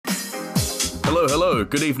Hello,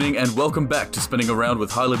 good evening and welcome back to Spinning Around with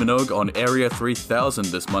Haile Minogue on Area 3000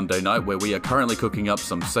 this Monday night, where we are currently cooking up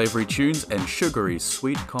some savoury tunes and sugary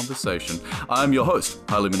sweet conversation. I'm your host,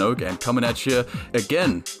 Haile Minogue, and coming at you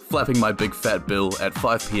again, flapping my big fat bill at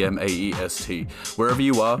 5 p.m. AEST. Wherever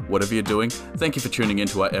you are, whatever you're doing, thank you for tuning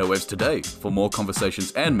into our airwaves today for more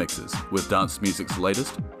conversations and mixes with dance music's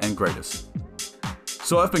latest and greatest.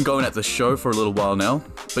 So I've been going at this show for a little while now,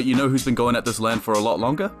 but you know who's been going at this land for a lot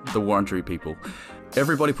longer? The Wurundjeri people.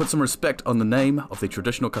 Everybody put some respect on the name of the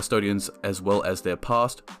traditional custodians as well as their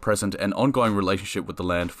past, present and ongoing relationship with the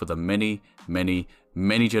land for the many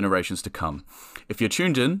generations to come. If you're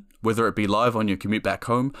tuned in, whether it be live on your commute back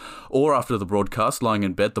home or after the broadcast, lying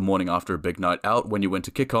in bed the morning after a big night out when you went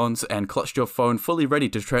to kick-ons and clutched your phone fully ready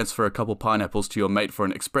to transfer a couple pineapples to your mate for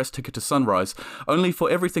an express ticket to Sunrise, only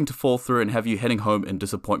for everything to fall through and have you heading home in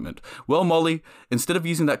disappointment. Well, Molly, instead of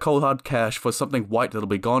using that cold hard cash for something white that'll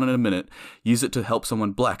be gone in a minute, use it to help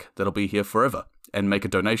someone black that'll be here forever, and make a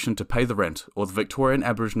donation to pay the rent or the Victorian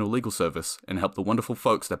Aboriginal Legal Service and help the wonderful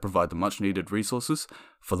folks that provide the much needed resources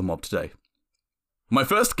for the mob today. My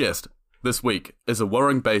first guest this week is a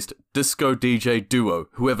Warring-based disco DJ duo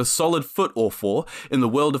who have a solid foot or four in the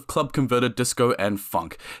world of club-converted disco and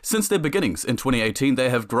funk. Since their beginnings in 2018,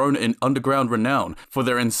 they have grown in underground renown for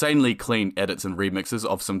their insanely clean edits and remixes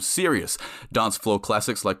of some serious dance floor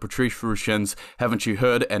classics like Patrice Rushen's Haven't You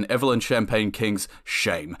Heard and Evelyn Champagne King's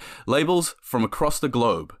Shame. Labels from across the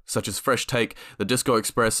globe, such as Fresh Take, The Disco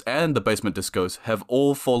Express, and The Basement Discos, have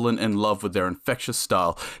all fallen in love with their infectious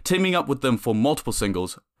style, teaming up with them for multiple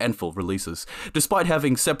singles and full releases. Despite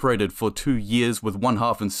having separated for 2 years with one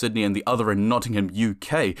half in Sydney and the other in Nottingham,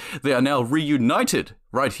 UK, they are now reunited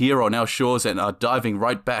right here on our shores and are diving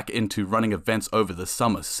right back into running events over the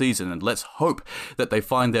summer season, and let's hope that they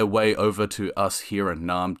find their way over to us here in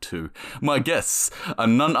Nam too. My guests are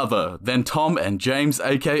none other than Tom and James,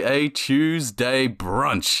 aka Tuesday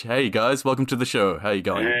Brunch. Hey guys, welcome to the show. How you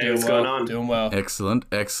going? Hey, what's going on? Doing well.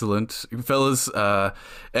 Excellent. Fellas,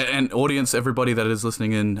 and audience, everybody that is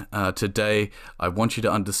listening in today, I want you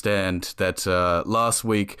to understand that last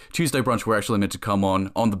week, Tuesday Brunch were actually meant to come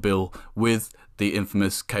on the bill with the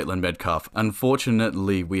infamous Caitlin Metcalf.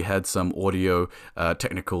 Unfortunately, we had some audio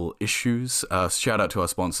technical issues. Shout out to our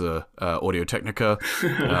sponsor, Audio Technica.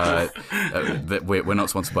 That we're not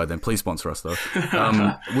sponsored by them. Please sponsor us, though.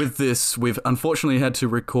 With this, we've unfortunately had to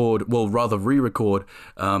re-record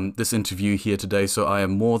this interview here today, so I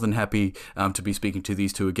am more than happy to be speaking to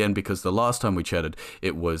these two again, because the last time we chatted,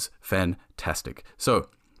 it was fantastic. So,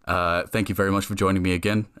 thank you very much for joining me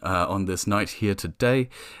again on this night here today.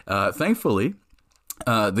 Thankfully,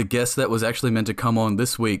 the guest that was actually meant to come on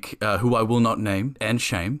this week, who I will not name and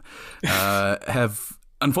shame, have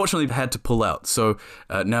unfortunately had to pull out. So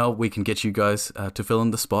now we can get you guys to fill in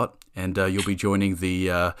the spot, and you'll be joining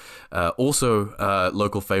the also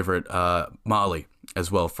local favorite Marley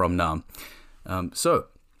as well from Nam. So,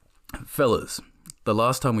 fellas, the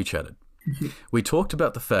last time we chatted, we talked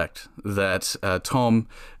about the fact that Tom,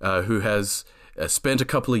 who has spent a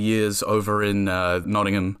couple of years over in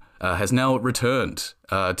Nottingham, has now returned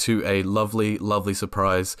to a lovely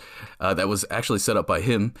surprise that was actually set up by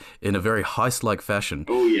him in a very heist-like fashion.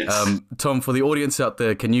 Oh, yes. Tom, for the audience out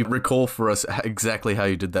there, can you recall for us exactly how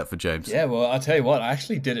you did that for James? Yeah, well, I'll tell you what, I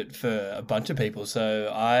actually did it for a bunch of people.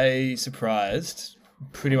 So I surprised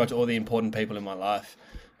pretty much all the important people in my life.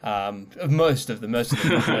 Most of them, I'm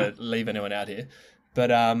not going to leave anyone out here. But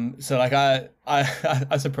so like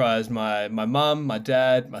I surprised my mum, my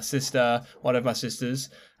dad, my sister, one of my sisters,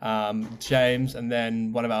 James, and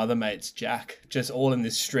then one of our other mates, Jack, just all in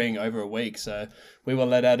this string over a week. So we were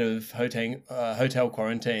let out of hotel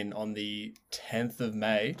quarantine on the 10th of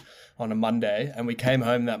May on a Monday, and we came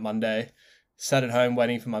home that Monday, sat at home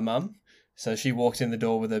waiting for my mum. So she walked in the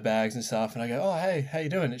door with her bags and stuff, and I go, "Oh, hey, how you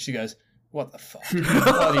doing?" And she goes, "What the fuck?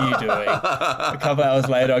 What are you doing?" A couple hours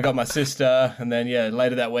later, I got my sister, and then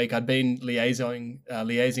later that week, I'd been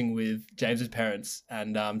liaising with James's parents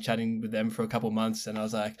and chatting with them for a couple months, and I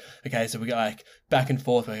was like, okay, so we got like back and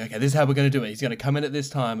forth. We're like, okay, this is how we're going to do it. He's going to come in at this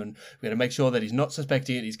time, and we're going to make sure that he's not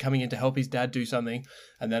suspecting it. He's coming in to help his dad do something,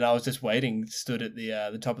 and then I was just waiting, stood at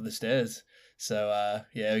the top of the stairs. So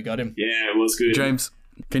we got him. Yeah, it was good. James,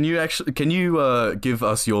 can you give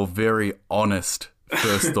us your very honest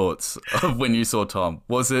first thoughts of when you saw Tom?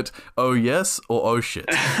 Was it oh yes or oh shit?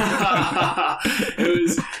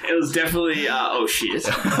 It was definitely oh shit.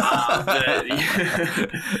 But,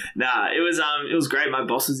 nah, it was great. My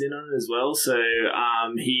boss was in on it as well, so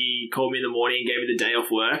he called me in the morning and gave me the day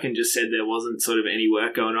off work and just said there wasn't sort of any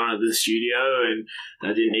work going on at the studio and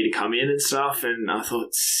I didn't need to come in and stuff. And I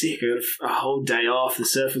thought, sick, I got a whole day off. The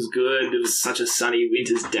surf was good. It was such a sunny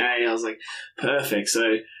winter's day. I was like, perfect.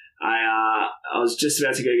 So I was just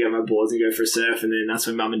about to go get my boards and go for a surf, and then that's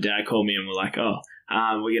when Mum and Dad called me and were like, "Oh,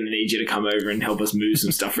 we're going to need you to come over and help us move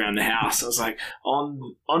some stuff around the house." I was like,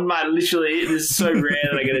 on my literally, this is so rare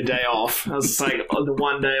that I get a day off. I was just like, on the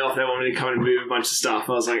one day off, they wanted me to come and move a bunch of stuff.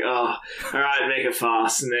 I was like, oh, all right, make it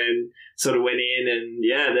fast, and then sort of went in, and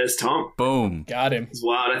yeah, there's Tom. Boom, got him. It's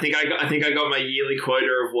wild. I think I got my yearly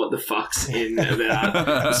quota of what the fucks in about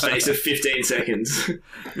the space of 15 seconds.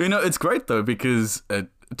 You know, it's great though because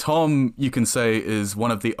Tom, you can say, is one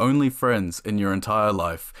of the only friends in your entire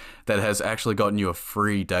life that has actually gotten you a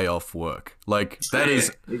free day off work. Like, that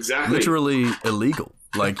is exactly literally illegal.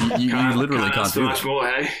 Like, you literally can't do that. Can't ask for much more,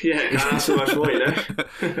 hey? Yeah, can't ask for much more, you know?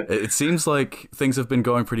 It seems like things have been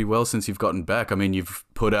going pretty well since you've gotten back. I mean, you've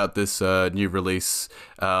put out this new release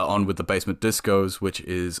on with the Basement Discos, which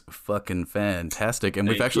is fucking fantastic. And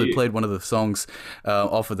we've actually played one of the songs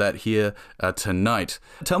off of that here tonight.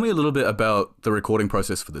 Tell me a little bit about the recording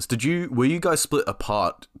process for this. Were you guys split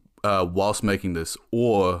apart whilst making this,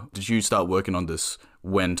 or did you start working on this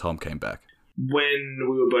when Tom came back? When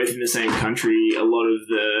we were both in the same country, a lot of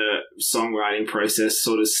the songwriting process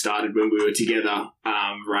sort of started when we were together,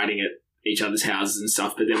 writing at each other's houses and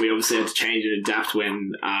stuff. But then we obviously had to change and adapt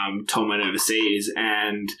when Tom went overseas.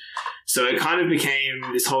 And so it kind of became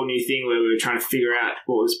this whole new thing where we were trying to figure out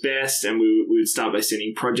what was best, and we would start by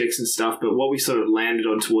sending projects and stuff. But what we sort of landed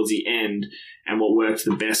on towards the end and what worked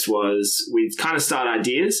the best was we'd kind of start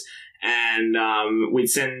ideas, and we'd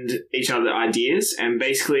send each other ideas, and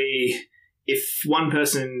basically if one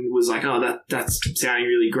person was like, oh, that's sounding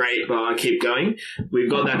really great, but I keep going, we've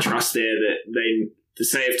got that trust there that to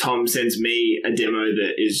say if Tom sends me a demo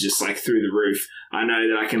that is just like through the roof, I know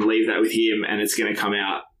that I can leave that with him and it's going to come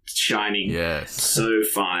out shining so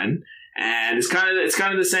fine. And it's kind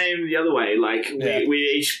of the same the other way. Like we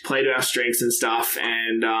each play to our strengths and stuff.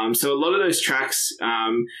 And so a lot of those tracks,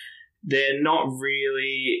 they're not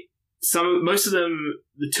really... most of them,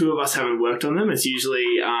 the two of us haven't worked on them. It's usually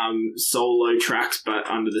solo tracks, but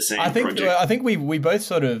under the same project. I think we both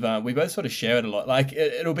sort of share it a lot. Like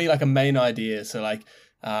it'll be like a main idea. So like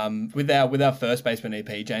with our first Basement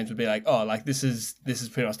EP, James would be like, oh, like this is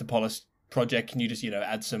pretty much the polished project. Can you just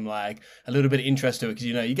add some like a little bit of interest to it, because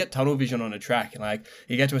you get tunnel vision on a track, and like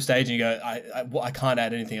you get to a stage and you go, I can't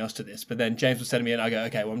add anything else to this. But then James will say to me and I go,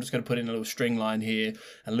 okay, well I'm just going to put in a little string line here,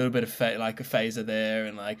 a little bit of like a phaser there,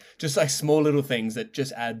 and like just like small little things that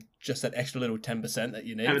just add just that extra little 10% that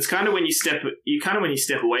you need. And it's kind of when you step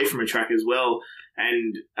away from a track as well.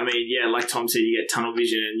 And I mean, yeah, like Tom said, you get tunnel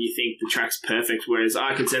vision and you think the track's perfect. Whereas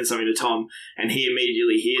I could send something to Tom and he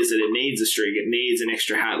immediately hears that it needs a string, it needs an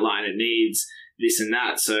extra hat line, it needs this and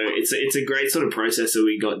that. So it's a great sort of process that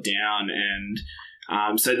we got down.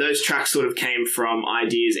 And so those tracks sort of came from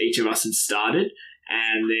ideas each of us had started.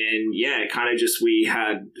 And then, yeah, kind of just we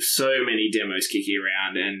had so many demos kicking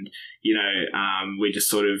around, and, we just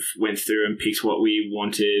sort of went through and picked what we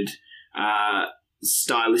wanted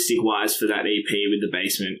stylistic wise for that EP with the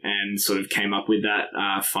Basement, and sort of came up with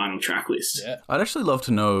that final track list. Yeah. I'd actually love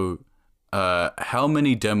to know how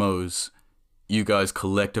many demos you guys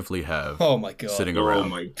collectively have sitting around. Oh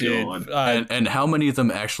my god. And how many of them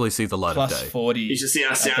actually see the light of day? Plus 40. You should see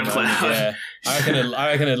our SoundCloud. Yeah. I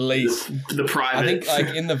reckon at least the private. I think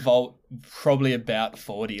like in the vault probably about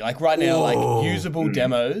 40. Like right now, like usable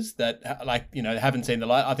demos that haven't seen the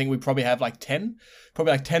light. I think we probably have like 10.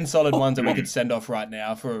 Probably like 10 solid ones that we could send off right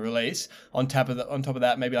now for a release. On top of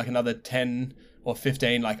that, maybe like another 10 or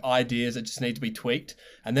 15 like ideas that just need to be tweaked.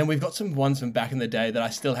 And then we've got some ones from back in the day that I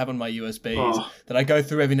still have on my USBs that I go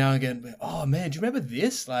through every now and again. Oh man, do you remember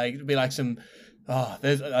this? Like it'd be like some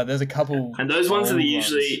there's a couple. And those ones that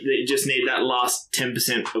they just need that last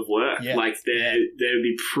 10% of work. Yeah. Like they'd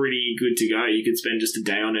be pretty good to go. You could spend just a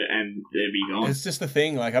day on it and they'd be gone. It's just the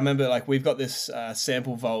thing. Like I remember like we've got this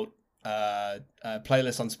sample vault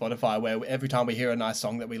playlist on Spotify where every time we hear a nice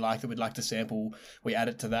song that we like that we'd like to sample, we add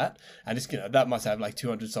it to that, and just that must have like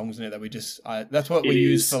 200 songs in it that we just that's what we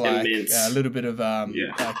use for like a little bit of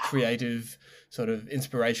creative sort of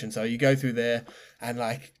inspiration. So you go through there and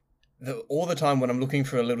like all the time when I'm looking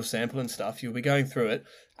for a little sample and stuff, you'll be going through it,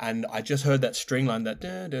 and I just heard that string line, that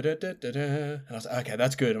da da da da da da, and I was like, okay,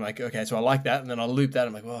 that's good. I'm like, okay, so I like that, and then I'll loop that.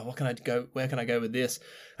 I'm like, well, where can I go with this?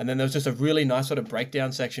 And then there was just a really nice sort of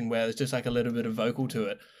breakdown section where there's just like a little bit of vocal to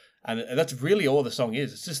it, and that's really all the song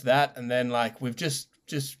is. It's just that, and then like we've just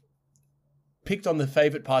picked on the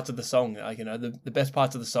favorite parts of the song, like, you know, the best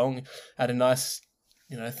parts of the song, had a nice,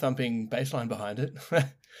 you know, thumping bass line behind it.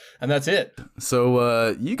 And that's it.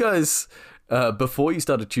 So you guys, before you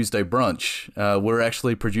started Tuesday Brunch, were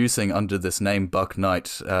actually producing under this name Buck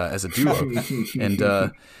Knight as a duo. And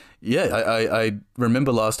I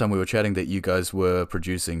remember last time we were chatting that you guys were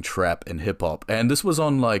producing trap and hip hop. And this was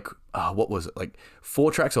on like, what was it, like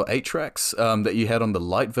 4 tracks or 8 tracks that you had on the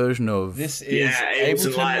light version of... This is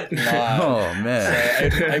Ableton Light. Oh,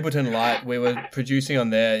 man. So Ableton Light, we were producing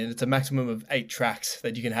on there, and it's a maximum of 8 tracks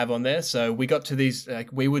that you can have on there. So we got to these, like,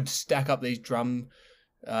 we would stack up these drum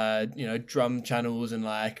channels, and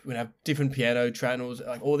like we'd have different piano channels,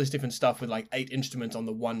 like all this different stuff with like 8 instruments on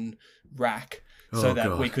the one rack. So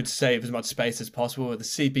that we could save as much space as possible, with the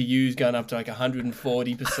CPUs going up to like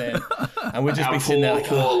 140%. And we'd just be sitting there like,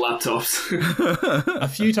 laptops. A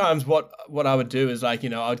few times what I would do is like, you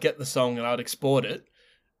know, I'd get the song and I'd export it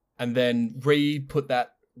and then re-put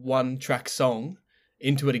that 1 track song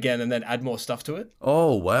into it again and then add more stuff to it.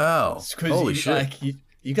 Oh, wow. Holy shit. Like,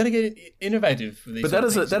 you got to get innovative with these.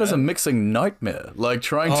 But that is a mixing nightmare. Like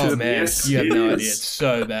trying to... Oh, man, you have no idea. It's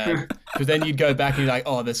so bad. Because then you'd go back and you're like,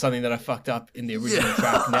 oh, there's something that I fucked up in the original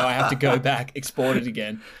track. Now I have to go back, export it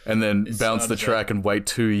again. And then bounce the track and wait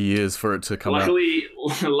 2 years for it to come out.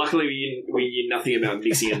 Luckily, we knew nothing about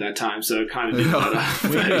mixing at that time, so it kind of didn't matter.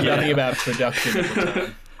 We knew nothing about production at the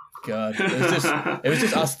time. God, it was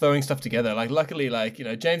just us throwing stuff together. Like, luckily, like, you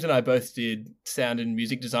know, James and I both did sound and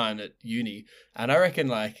music design at uni, and I reckon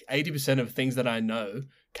like 80% of things that I know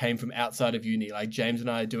came from outside of uni. Like James and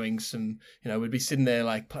I doing some, you know, we'd be sitting there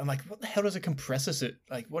like, I'm like, what the hell does a compressor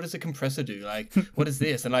like, what does a compressor do? Like, what is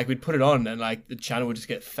this? And like, we'd put it on and like the channel would just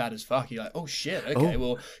get fat as fuck. You're like, oh shit, okay,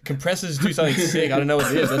 well, compressors do something sick. I don't know what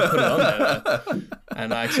it is. Let's put it on there.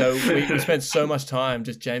 And like, so we spent so much time,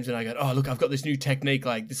 just James and I go, oh, look, I've got this new technique.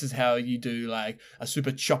 Like, this is how you do like a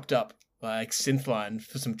super chopped up like synth line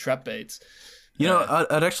for some trap beats. You know,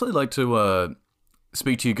 I'd actually like to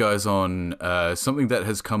speak to you guys on something that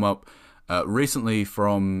has come up recently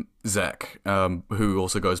from Zach, who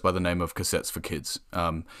also goes by the name of Cassettes for Kids.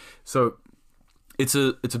 So it's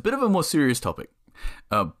a bit of a more serious topic,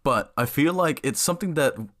 but I feel like it's something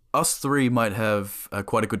that us three might have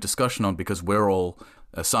quite a good discussion on, because we're all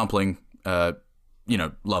sampling,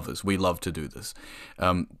 lovers. We love to do this.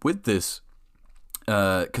 With this,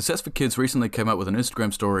 Cassettes for Kids recently came out with an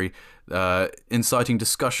Instagram story inciting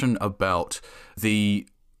discussion about the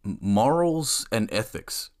morals and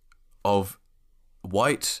ethics of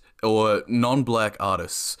white or non-black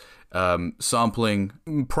artists sampling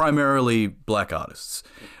primarily black artists,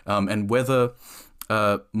 and whether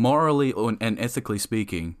morally and ethically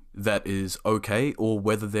speaking that is okay, or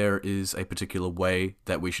whether there is a particular way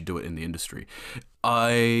that we should do it in the industry.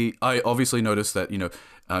 I obviously noticed that,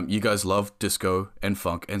 you guys love disco and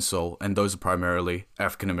funk and soul, and those are primarily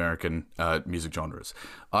African-American music genres.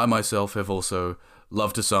 I myself have also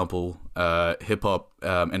loved to sample hip-hop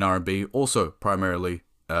and R&B, also primarily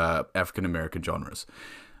African-American genres.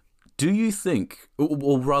 Do you think,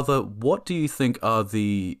 or rather, what do you think are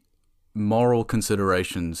the moral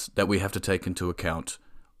considerations that we have to take into account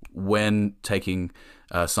when taking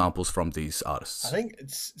samples from these artists? I think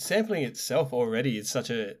sampling itself already is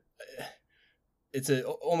it's a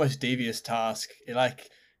almost devious task. Like,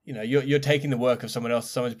 you're taking the work of someone else.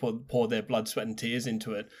 Someone's poured their blood, sweat, and tears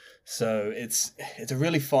into it. So it's a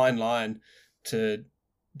really fine line to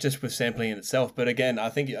just with sampling in itself. But again, I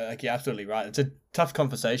think you're absolutely right. It's a tough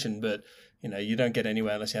conversation, but you don't get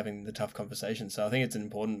anywhere unless you're having the tough conversation. So I think it's an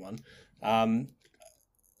important one.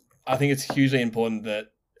 I think it's hugely important that,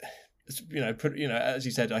 as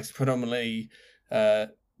you said, like predominantly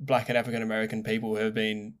Black and African American people who have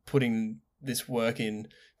been putting this work in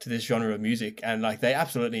to this genre of music, and like they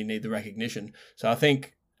absolutely need the recognition. So I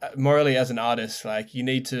think morally as an artist, like you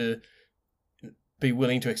need to be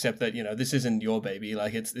willing to accept that this isn't your baby.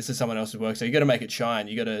 Like this is someone else's work. So you got to make it shine.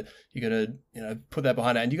 You got to put that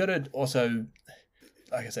behind it, and you got to also,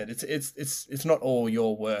 like I said, it's not all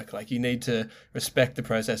your work. Like you need to respect the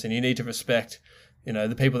process, and you need to respect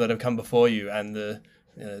the people that have come before you, and the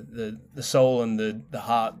soul and the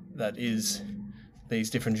heart that is these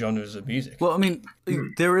different genres of music. Well, I mean,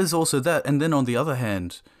 there is also that, and then on the other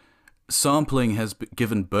hand, sampling has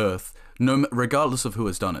given birth, regardless of who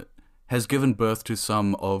has done it, has given birth to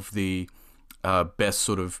some of the best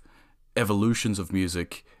sort of evolutions of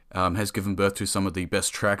music has given birth to some of the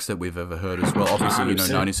best tracks that we've ever heard as well. Obviously,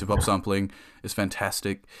 90s hip hop sampling is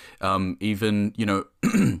fantastic. Even,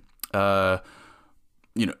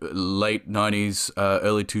 late 90s,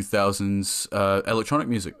 early 2000s electronic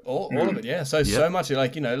music. All of it, yeah. So much,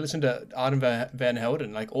 like, listen to Arden Van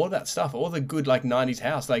Helden, like all that stuff, all the good, like, 90s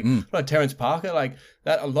house, like Terrence Parker, like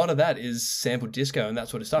that. A lot of that is sampled disco and that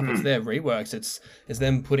sort of stuff. It's their reworks. It's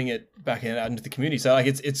them putting it back out into the community. So, like,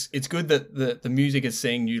 it's good that the music is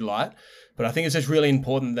seeing new light. But I think it's just really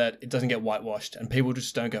important that it doesn't get whitewashed and people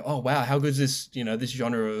just don't go, oh, wow, how good is this, this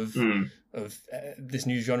genre of this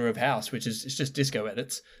new genre of house, which is, it's just disco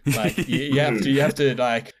edits. Like you have to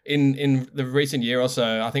like in the recent year or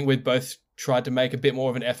so, I think we've both tried to make a bit more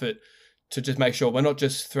of an effort to just make sure we're not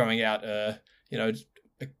just throwing out a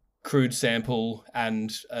crude sample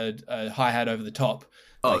and a hi-hat over the top.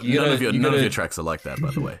 Oh, like none of your tracks are like that,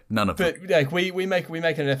 by the way. None of them. But like we make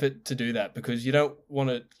an effort to do that because you don't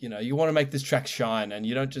want to, you want to make this track shine, and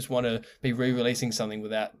you don't just want to be re-releasing something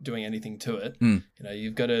without doing anything to it.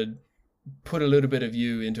 You've got to put a little bit of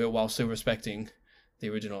you into it while still respecting the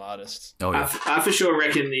original artists. Oh yeah, I for sure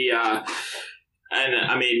reckon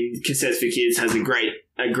Cassettes for Kids has a great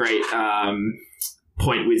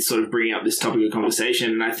point with sort of bringing up this topic of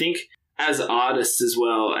conversation, and I think as artists as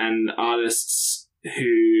well, and artists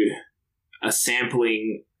who are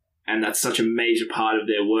sampling, and that's such a major part of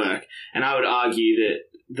their work. And I would argue that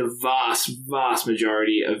the vast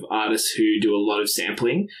majority of artists who do a lot of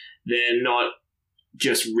sampling, they're not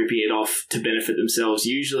just ripping it off to benefit themselves.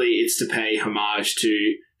 Usually it's to pay homage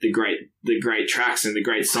to the great tracks and the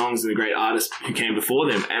great songs and the great artists who came before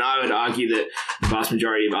them. And I would argue that the vast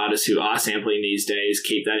majority of artists who are sampling these days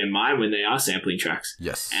keep that in mind when they are sampling tracks.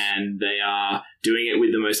 Yes. And they are doing it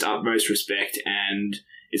with the most utmost respect, and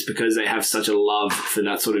it's because they have such a love for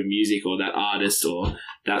that sort of music or that artist or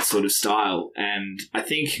that sort of style. And I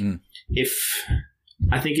think if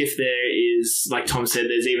there is, like Tom said,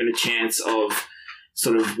 there's even a chance of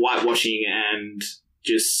sort of whitewashing and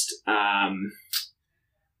just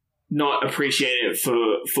not appreciating it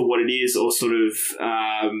for what it is, or sort of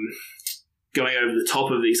going over the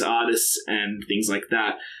top of these artists and things like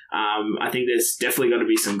that. I think there's definitely got to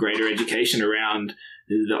be some greater education around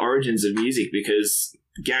the origins of music, because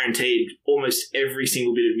guaranteed almost every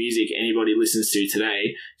single bit of music anybody listens to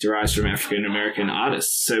today derives from African American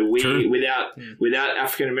artists. So without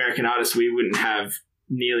African American artists, we wouldn't have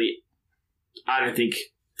nearly, I don't think,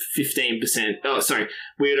 15%. Oh, sorry.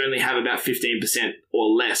 We would only have about 15% or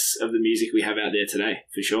less of the music we have out there today,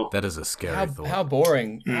 for sure. That is a scary thought. How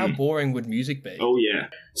boring? How boring would music be? Oh, yeah.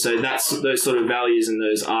 So those sort of values and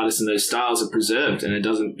those artists and those styles are preserved, and it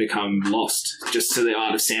doesn't become lost just to the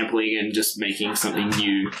art of sampling and just making something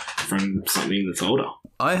new from something that's older.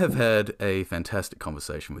 I have had a fantastic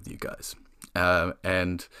conversation with you guys,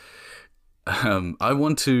 and I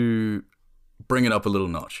want to bring it up a little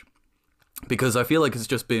notch, because I feel like it's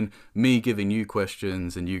just been me giving you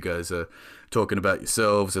questions and you guys are talking about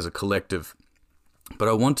yourselves as a collective. But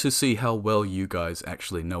I want to see how well you guys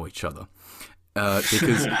actually know each other.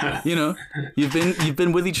 Because, you've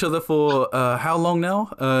been with each other for how long now?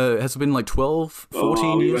 Has it been like 12,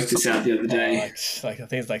 14 years? We worked this out the other day. I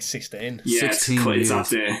think it's like 16. Yeah, 16 years. It's up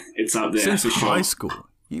there. It's up there. Since high school.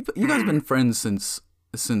 You guys have been friends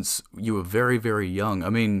since you were very, very young. I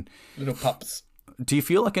mean... Little pups. Do you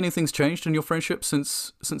feel like anything's changed in your friendship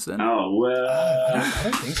since then? Oh, well... I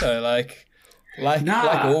don't think so. Like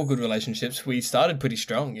all good relationships, we started pretty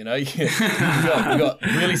strong, we got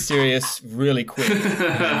really serious really quick,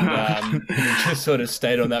 and we just sort of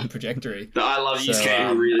stayed on that trajectory. The I love yous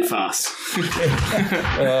came really fast.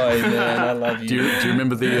 Oh man, I love you. Do you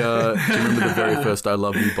remember the very first I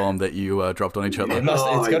love you bomb that you dropped on each other? It's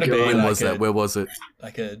got to be. When was that? Where was it?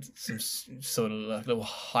 Like some sort of little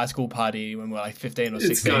high school party when we're like 15 or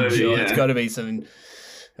 16. It's got to be some.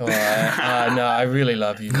 No, I really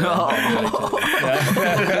love you. I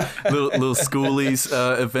really do. little schoolies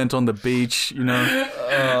event on the beach,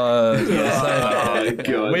 God.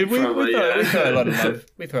 We throw a lot of love.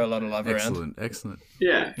 We throw a lot of love around. Excellent.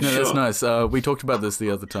 Yeah, no, sure. That's nice. We talked about this the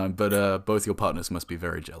other time, but both your partners must be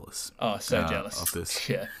very jealous. Oh, so jealous of this.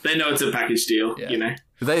 Yeah, they know it's a package deal. Yeah.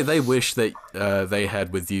 They wish that they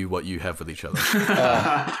had with you what you have with each other.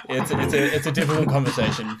 It's a difficult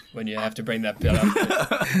conversation when you have to bring that bit up.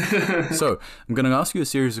 So I'm going to ask you a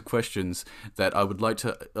series of questions that I would like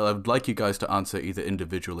you guys to answer either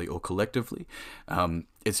individually or collectively.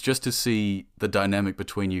 It's just to see the dynamic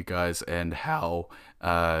between you guys and how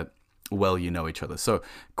well you know each other. So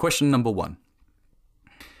question number 1: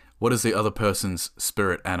 what is the other person's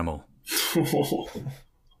spirit animal?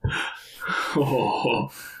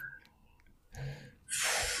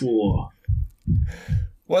 Whoa.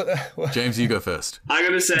 What? James, you go first. I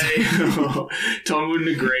gotta say, Tom wouldn't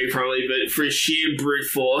agree probably, but for sheer brute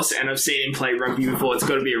force, and I've seen him play rugby before, it's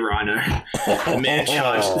got to be a rhino. The man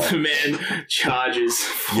charges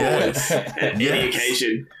forward at any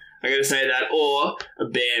occasion. I gotta say that, or a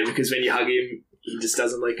bear, because when you hug him, he just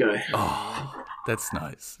doesn't let go. Oh, that's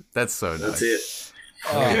nice. That's so nice. That's it.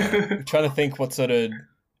 I'm trying to think what sort of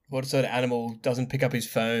animal doesn't pick up his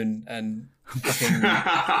phone and fucking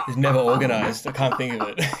is never organised. I can't think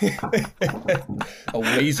of it. A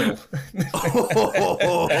weasel.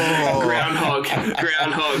 Groundhog.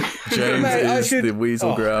 James is the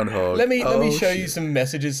weasel groundhog. Let me show you some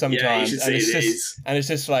messages sometimes. Yeah, it's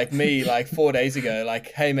just like me, like 4 days ago,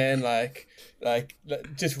 like, hey man, like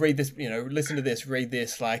just read this, listen to this, read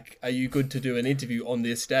this, like, are you good to do an interview on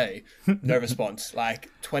this day? No response. Like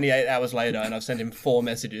 28 hours later, and I've sent him 4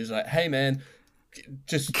 messages like, hey man,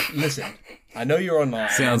 just listen. I know you're online.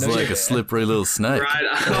 Sounds like a slippery little snake. Right.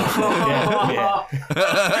 Yeah.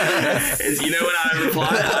 You know when I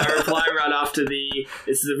reply right after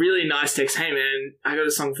it's the really nice text. Hey man, I got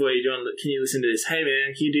a song for you. Can you listen to this? Hey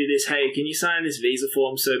man, can you do this? Hey, can you sign this visa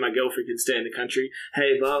form so my girlfriend can stay in the country?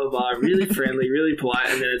 Hey, blah blah blah. Really friendly, really polite,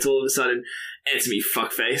 and then it's all of a sudden, answer me,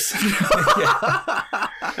 fuckface.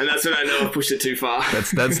 And that's when I know I've pushed it too far.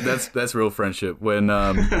 That's real friendship. When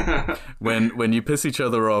you piss each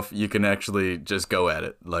other off, you can actually just go at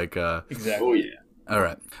it. Like exactly. Oh yeah. All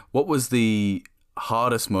right. What was the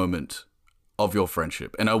hardest moment of your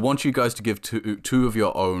friendship? And I want you guys to give two of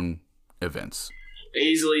your own events.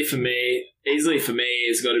 Easily for me,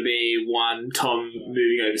 it's got to be one, Tom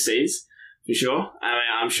moving overseas, for sure.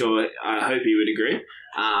 I hope he would agree.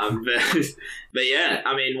 But yeah,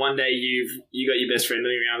 I mean, one day you got your best friend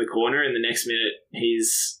living around the corner, and the next minute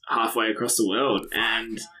he's halfway across the world,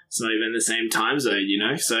 and it's not even the same time zone,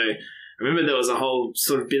 So I remember there was a whole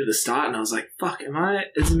sort of bit at the start, and I was like, "Fuck, is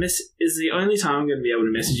the only time I'm going to be able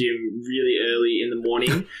to message him really early in the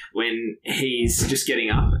morning when he's just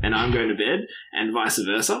getting up and I'm going to bed, and vice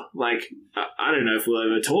versa." Like, I don't know if we'll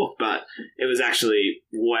ever talk, but it was actually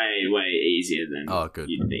way easier than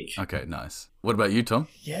you'd think. Okay, nice. What about you, Tom?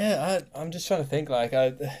 Yeah, I'm just trying to think. Like,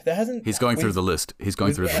 there hasn't. He's going through the list. We've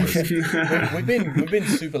been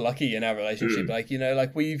super lucky in our relationship. Like,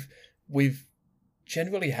 we've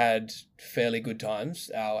generally had fairly good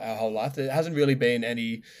times our whole life. There hasn't really been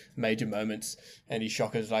any major moments, any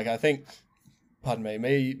shockers. Like, I think, me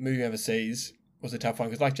moving overseas was a tough one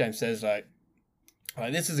because, like James says, like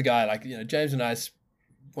this is a guy, like, James and I,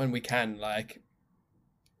 when we can, like,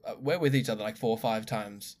 we're with each other like 4 or 5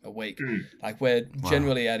 times a week. Like, we're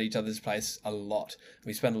generally at each other's place a lot.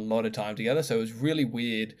 We spend a lot of time together, so it was really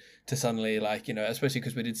weird to suddenly, like, especially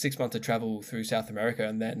because we did 6 months of travel through South America,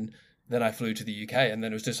 and then I flew to the UK, and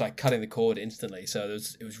then it was just like cutting the cord instantly. So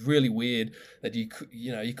it was really weird that you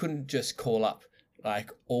couldn't just call up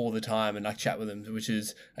like all the time and like chat with them, which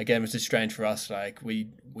is, again, it's just strange for us. Like, we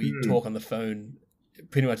talk on the phone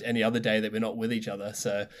pretty much any other day that we're not with each other.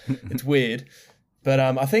 So it's weird. But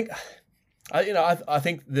I think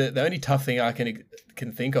the only tough thing I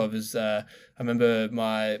can think of is I remember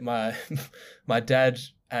my dad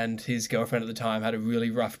and his girlfriend at the time had a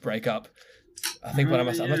really rough breakup. I think I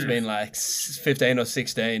must have been like 15 or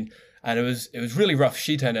 16, and it was really rough.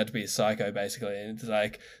 She turned out to be a psycho, basically, and it's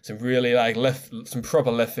like some really like some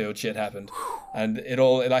proper left field shit happened, and it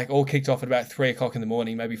all kicked off at about 3 o'clock in the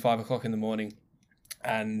morning, maybe 5 o'clock in the morning.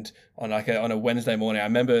 And on a Wednesday morning, I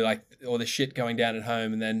remember like all the shit going down at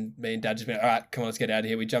home, and then me and Dad just went, all right, come on, let's get out of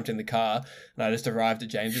here. We jumped in the car, and I just arrived at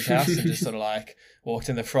James's house and just sort of like walked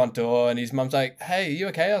in the front door, and his mum's like, "Hey, are you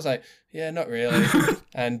okay?" I was like, "Yeah, not really."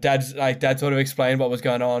 And Dad sort of explained what was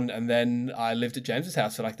going on, and then I lived at James's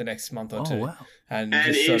house for like the next month or two. Wow. And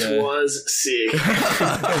it was sick.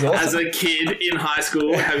 was awesome. As a kid in high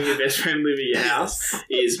school, having your best friend live at your house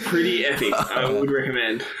is pretty epic. I would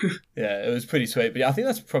recommend. Yeah, it was pretty sweet. But yeah, I think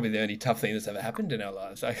that's probably the only tough thing that's ever happened in our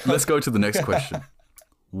lives. Let's go to the next question.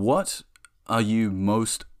 What are you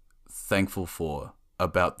most thankful for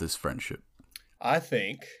about this friendship? I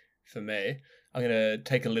think, for me, I'm going to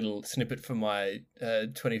take a little snippet from my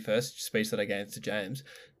 21st speech that I gave to James,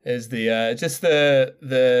 is just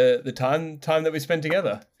the time that we spend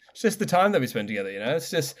together. It's just the time that we spend together,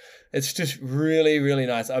 It's just really, really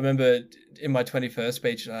nice. I remember in my 21st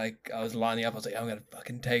speech, like, I was lining up. I was like, I'm going to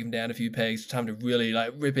fucking take him down a few pegs. Time to really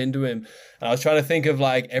like rip into him. And I was trying to think of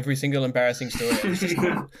like every single embarrassing story.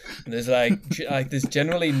 And there's there's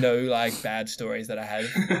generally no like bad stories that I had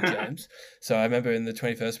with James. So I remember in the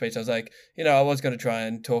 21st speech, I was like, I was going to try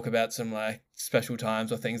and talk about some like special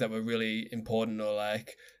times or things that were really important, or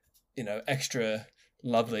like, extra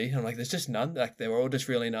lovely. And I'm like, there's just none. Like, they were all just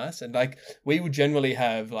really nice. And like, we would generally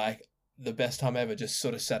have like the best time ever just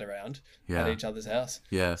sort of sat around at each other's house.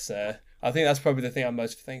 Yeah. So I think that's probably the thing I'm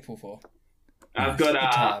most thankful for. I've got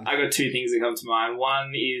two things that come to mind.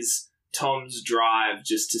 One is Tom's drive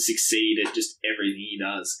just to succeed at just everything he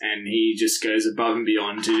does, and he just goes above and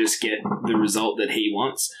beyond to just get the result that he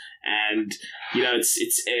wants. And you know,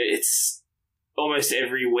 it's almost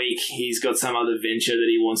every week he's got some other venture that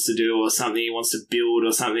he wants to do, or something he wants to build,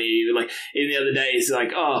 or something. Like in the other day, he's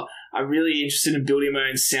like, "Oh, I'm really interested in building my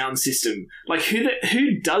own sound system." Like,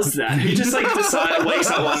 who does that? Who just like wakes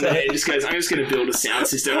up one day and just goes, "I'm just going to build a sound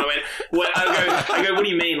system." I went, "What?" I go, "What do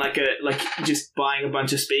you mean? Like just buying a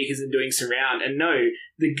bunch of speakers and doing surround?" And no,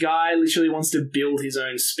 the guy literally wants to build his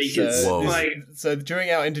own speakers. So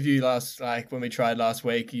during our interview when we tried last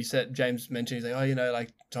week, James mentioned, he's like, "Oh, you know,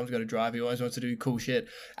 like Tom's got a drive. He always wants to do cool shit."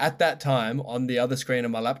 At that time, on the other screen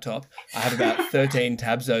of my laptop, I had about 13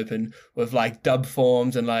 tabs open with like dub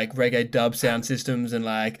forms and like reggae dub sound systems and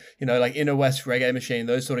like, you know, like Inner West Reggae Machine,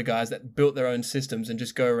 those sort of guys that built their own systems and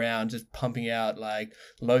just go around just pumping out like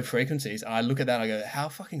low frequencies. And I look at that and I go, how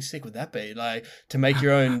fucking sick would that be? Like, to make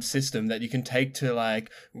your own system that you can take to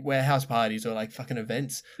like warehouse parties or like fucking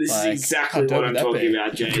events. This is exactly what I'm talking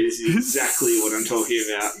about, Jay. This is exactly what I'm talking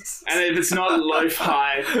about. And if it's not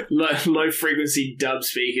lo-fi, low frequency dub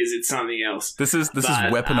speakers, it's something else. This is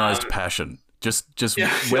weaponized passion. Just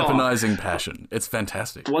weaponizing passion. It's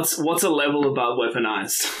fantastic. What's a level above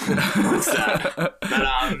weaponized? What's that? But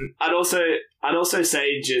I'd also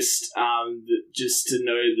say just to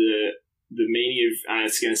know the meaning of,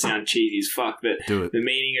 it's going to sound cheesy as fuck, but the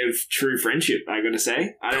meaning of true friendship, I got to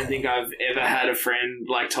say. I don't think I've ever had a friend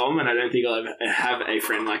like Tom, and I don't think I'll ever have a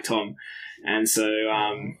friend like Tom. And so,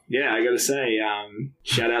 I got to say,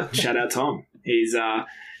 shout out Tom. He's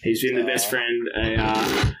been the best friend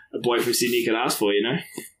a boy from Sydney could ask for, you know?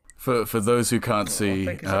 For those who can't see,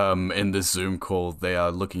 in this Zoom call, they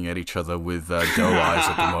are looking at each other with doe eyes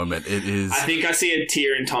at the moment. It is. I think I see a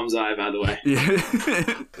tear in Tom's eye, by the way. Yeah,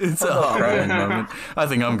 it's a heartwarming moment. I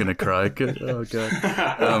think I'm gonna cry. Oh god.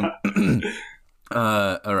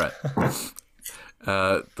 All right.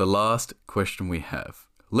 The last question we have.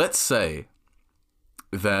 Let's say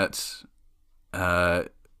that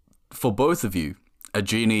for both of you, a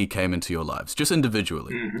genie came into your lives, just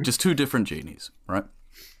individually, just two different genies, right?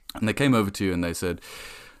 And they came over to you and they said,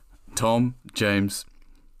 "Tom, James,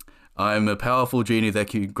 I'm a powerful genie that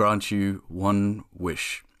can grant you one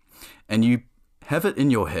wish." And you have it in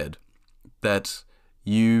your head that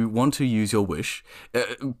you want to use your wish.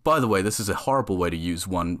 By the way, this is a horrible way to use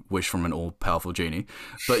one wish from an all-powerful genie.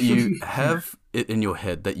 But you have it in your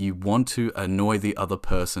head that you want to annoy the other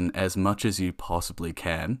person as much as you possibly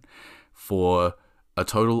can for a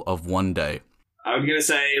total of 1 day. I was gonna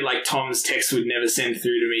say like Tom's text would never send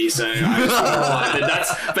through to me, so I was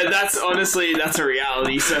reply, but that's honestly a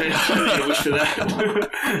reality. So I don't need a wish for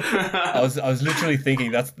that. I was literally thinking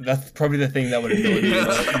that's probably the thing that would annoy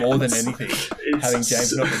me more than anything. Having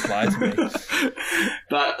James not reply to me.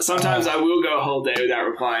 But sometimes I will go a whole day without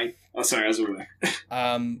replying. Oh, sorry, I was at work.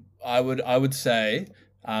 I would say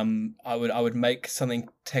I would make something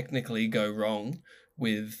technically go wrong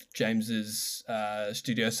with James's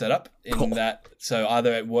studio setup in that, so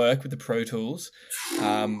either at work with the Pro Tools,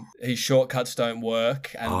 his shortcuts don't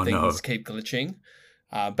work and things keep glitching.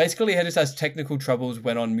 Basically, he just has technical troubles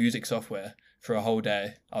when on music software for a whole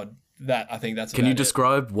day. I think that's. Can you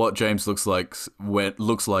describe what James looks like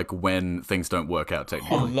when things don't work out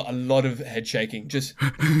technically? A lot of head shaking, just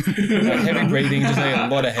heavy breathing, just like a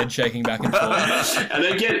lot of head shaking back and forth. I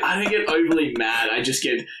don't get overly mad. I just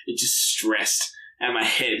get stressed. And my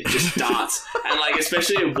head just darts. And, like,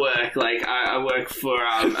 especially at work, like, I work for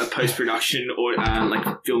a post-production or,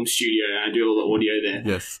 like, film studio, and I do all the audio there.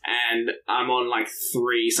 Yes. And I'm on, like,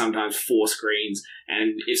 3, sometimes 4 screens,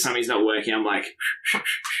 and if something's not working, I'm like,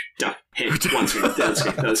 duck, head, one screen,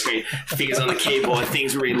 another screen, fingers on the keyboard,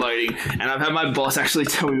 things reloading. And I've had my boss actually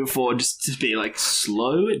tell me before just to be like,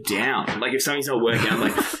 slow it down. Like, if something's not working, I'm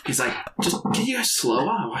like, he's like, can you go slower?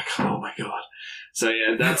 I'm like, oh my God. So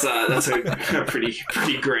yeah, that's a pretty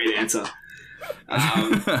great answer.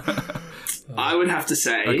 I would have to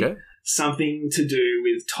say something to do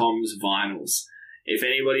with Tom's vinyls. If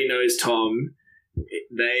anybody knows Tom,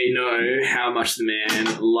 they know how much the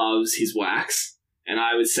man loves his wax, and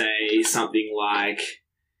I would say something like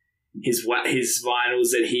his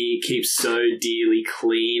vinyls that he keeps so dearly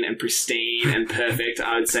clean and pristine and perfect.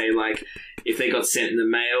 I would say like, if they got sent in the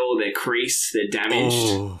mail, they're creased, they're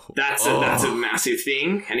damaged. That's a massive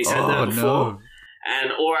thing, and he's had that before. No.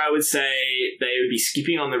 Or I would say they would be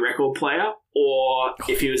skipping on the record player, or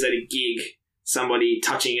if he was at a gig somebody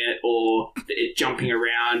touching it or it jumping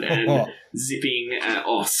around and zipping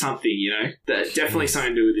or something, you know. That definitely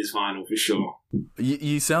something to do with this vinyl for sure.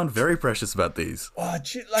 You sound very precious about these. Oh, I wouldn't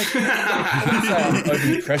say I'm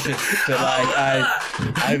overly precious, but I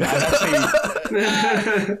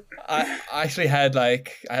actually had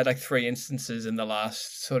like 3 instances in the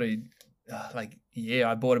last sort of year.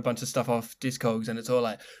 I bought a bunch of stuff off Discogs, and it's all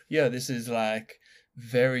like, yeah, this is like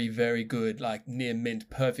very, very good, like near mint,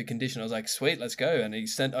 perfect condition. I was like, sweet, let's go. And he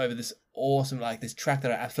sent over this awesome, like this track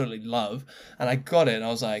that I absolutely love, and I got it, and I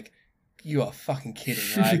was like, you are fucking kidding.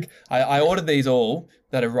 Like, I ordered these all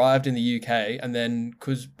that arrived in the UK, and then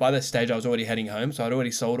because by that stage I was already heading home, so I'd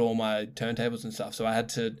already sold all my turntables and stuff, so I had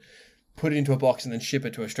to put it into a box and then ship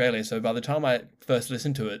it to Australia. So by the time I first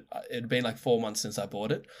listened to it, it had been like 4 months since I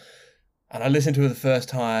bought it. And I listened to it the first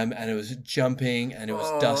time, and it was jumping, and it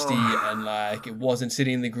was dusty, and like it wasn't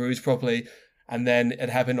sitting in the grooves properly. And then it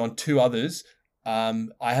happened on 2 others. I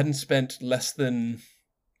hadn't spent less than,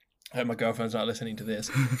 I hope my girlfriend's not listening to this,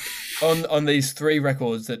 on these 3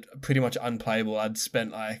 records that are pretty much unplayable. I'd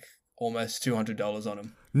spent like almost $200 on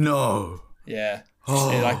them. No. Yeah.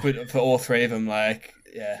 Yeah, like for all 3 of them, like,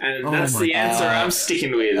 yeah. And that's the answer I'm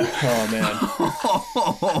sticking with. Oh man.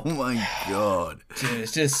 Oh my god. Dude,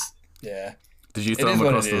 it's just, yeah. Did you throw them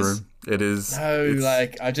across the room? It is. No,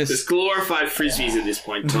 like I just. It's glorified frisbees at this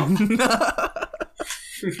point, Tom.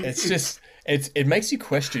 It's just. It makes you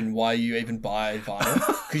question why you even buy vinyl,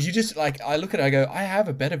 because you just like, I look at it, I go, I have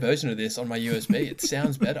a better version of this on my USB. It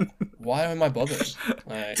sounds better. Why am I bothered?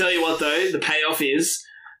 Like, Tell you what though, the payoff is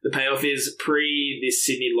pre this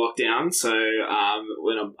Sydney lockdown. So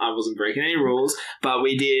when I wasn't breaking any rules, but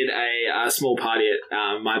we did a small party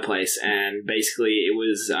at my place, and basically it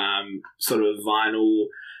was sort of vinyl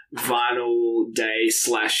day /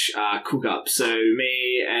 cook up. So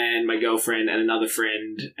me and my girlfriend and another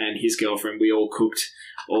friend and his girlfriend, we all cooked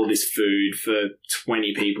all this food for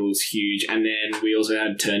 20 people. It was huge. And then we also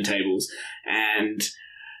had turntables. And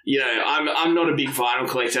you know, I'm not a big vinyl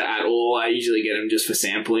collector at all. I usually get them just for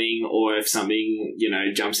sampling or if something, you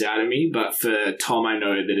know, jumps out at me. But for Tom, I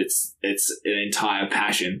know that it's an entire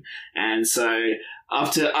passion. And so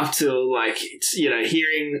up to like, you know,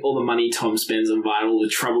 hearing all the money Tom spends on vinyl, the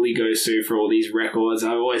trouble he goes through for all these records,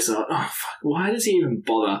 I always thought, oh, fuck, why does he even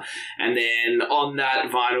bother? And then on that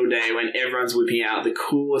vinyl day when everyone's whipping out the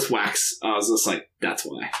coolest wax, I was just like, that's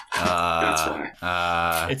why. That's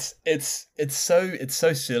why. It's so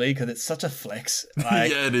silly because it's such a flex.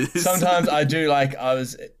 Like, yeah, it is. Sometimes I do, like, I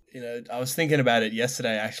was thinking about it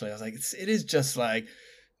yesterday, actually. I was like, it is just like,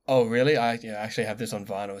 oh, really? I actually have this on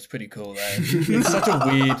vinyl. It's pretty cool, though. It's such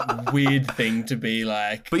a weird thing to be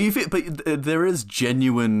like. But there is a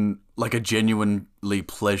genuinely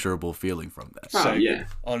pleasurable feeling from that. Oh, yeah.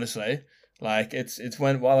 Honestly. Like, it's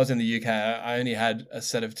while I was in the UK, I only had a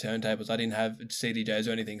set of turntables. I didn't have CDJs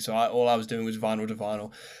or anything, so all I was doing was vinyl to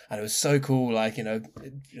vinyl, and it was so cool. Like, you know,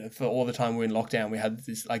 for all the time we were in lockdown, we had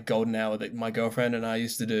this like golden hour that my girlfriend and I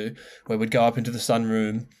used to do, where we'd go up into the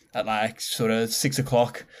sunroom at like sort of 6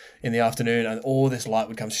 o'clock in the afternoon, and all this light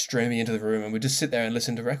would come streaming into the room, and we'd just sit there and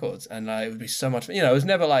listen to records, and it would be so much fun. You know, it was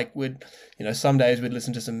never like some days we'd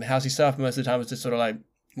listen to some housey stuff. Most of the time it was just sort of like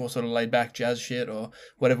more sort of laid back jazz shit or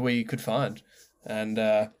whatever we could find. And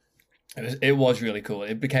it was really cool.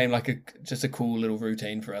 It became like just a cool little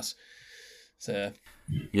routine for us. So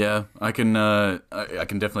yeah, I can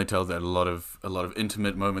definitely tell that a lot of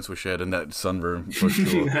intimate moments were shared in that sunroom for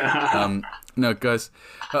sure. No, guys,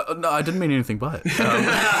 no, I didn't mean anything by it.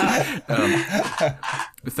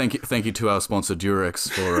 Thank you to our sponsor Durex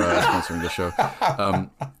for sponsoring the show.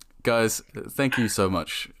 Guys, thank you so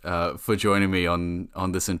much for joining me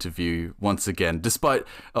on this interview once again, despite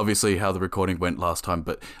obviously how the recording went last time.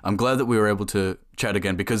 But I'm glad that we were able to chat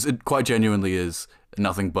again, because it quite genuinely is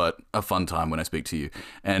nothing but a fun time when I speak to you.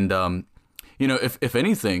 And, you know, if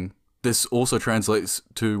anything, this also translates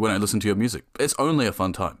to when I listen to your music. It's only a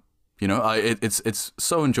fun time. You know, it's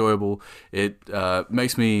so enjoyable. It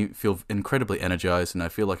makes me feel incredibly energized, and I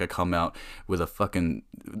feel like I come out with a fucking,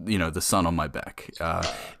 you know, the sun on my back.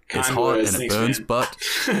 It's hot and it burns, but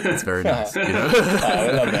it's very nice. You know?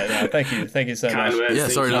 I love that. Yeah, thank you so much. Yeah,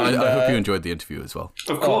 sorry. I hope you enjoyed the interview as well.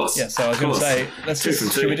 Of course. Yeah. So I was going to say,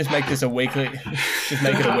 should we just make this a weekly, just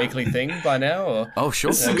make it a weekly thing by now, or? Oh, sure.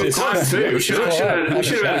 This is a good time too. We should have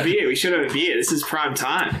had a beer. We should have a beer. This is prime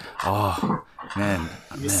time. Oh. Man,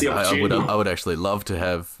 I would actually love to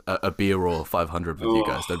have a beer or 500 with you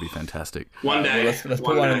guys. That'd be fantastic. One day. Let's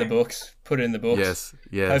put one in the books. Put it in the books.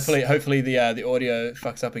 Yes. Hopefully the audio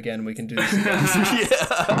fucks up again and we can do this again.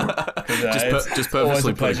 Yeah. Just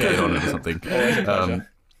purposely put a gate on it or something.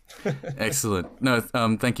 Excellent. No,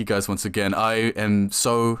 thank you guys once again. I am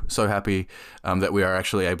so happy that we are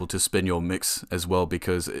actually able to spin your mix as well,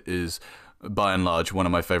 because it is by and large one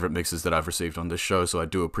of my favorite mixes that I've received on this show, so I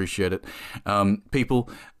do appreciate it. People,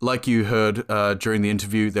 like you heard during the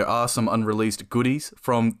interview, there are some unreleased goodies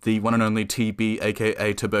from the one and only TB,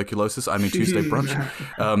 aka Tuberculosis, Tuesday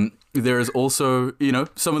Brunch. There is also,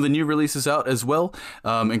 some of the new releases out as well,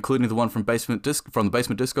 including the one from the Basement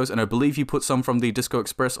Discos, and I believe you put some from the Disco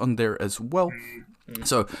Express on there as well.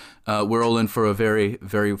 So we're all in for a very,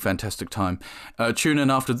 very fantastic time. Tune in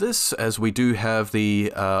after this, as we do have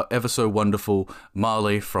the ever so wonderful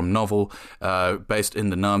Marley from Novel, based in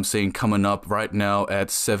the Nam scene, coming up right now at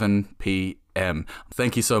 7 p.m.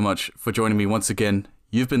 Thank you so much for joining me once again.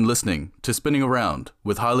 You've been listening to Spinning Around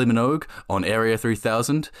with Haile Minogue on Area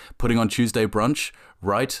 3000, putting on Tuesday Brunch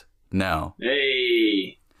right now. Hey!